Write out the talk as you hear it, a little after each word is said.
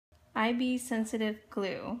IB Sensitive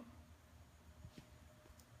Glue.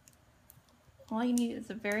 All you need is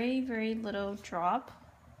a very, very little drop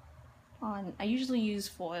on, I usually use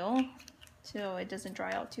foil so it doesn't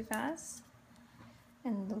dry out too fast.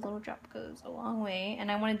 And the little drop goes a long way.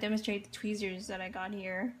 And I want to demonstrate the tweezers that I got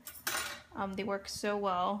here. They work so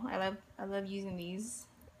well. I love using these,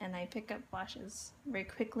 and I pick up lashes very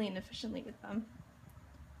quickly and efficiently with them.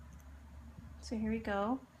 So here we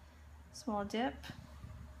go. Small dip.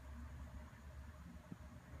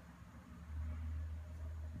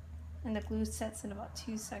 And the glue sets in about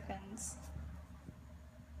 2 seconds.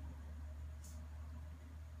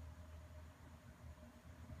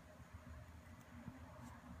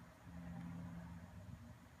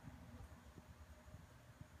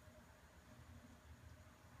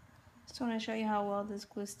 Just want to show you how well this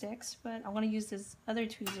glue sticks, but I want to use this other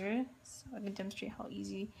tweezer so I can demonstrate how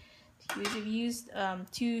easy to use. If you used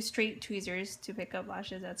 2 straight tweezers to pick up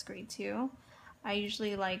lashes, that's great too. I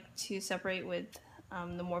usually like to separate with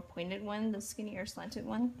the more pointed one, the skinnier slanted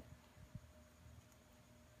one.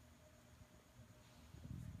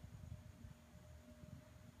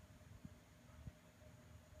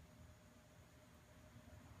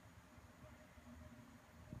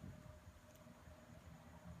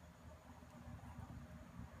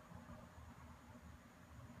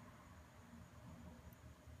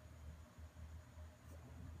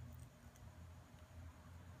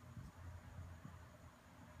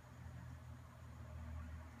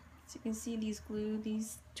 So you can see these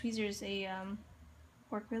tweezers, they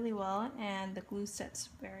work really well, and the glue sets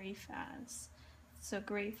very fast. So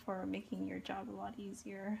great for making your job a lot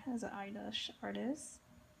easier as an eyelash artist.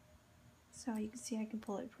 So you can see I can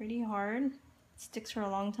pull it pretty hard. It sticks for a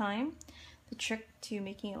long time. The trick to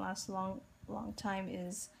making it last a long time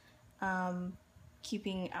is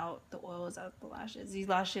keeping out the oils out of the lashes. These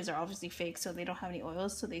lashes are obviously fake, so they don't have any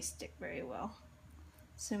oils, so they stick very well.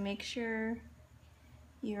 So make sure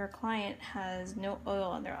your client has no oil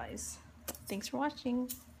on their eyes. Thanks for watching.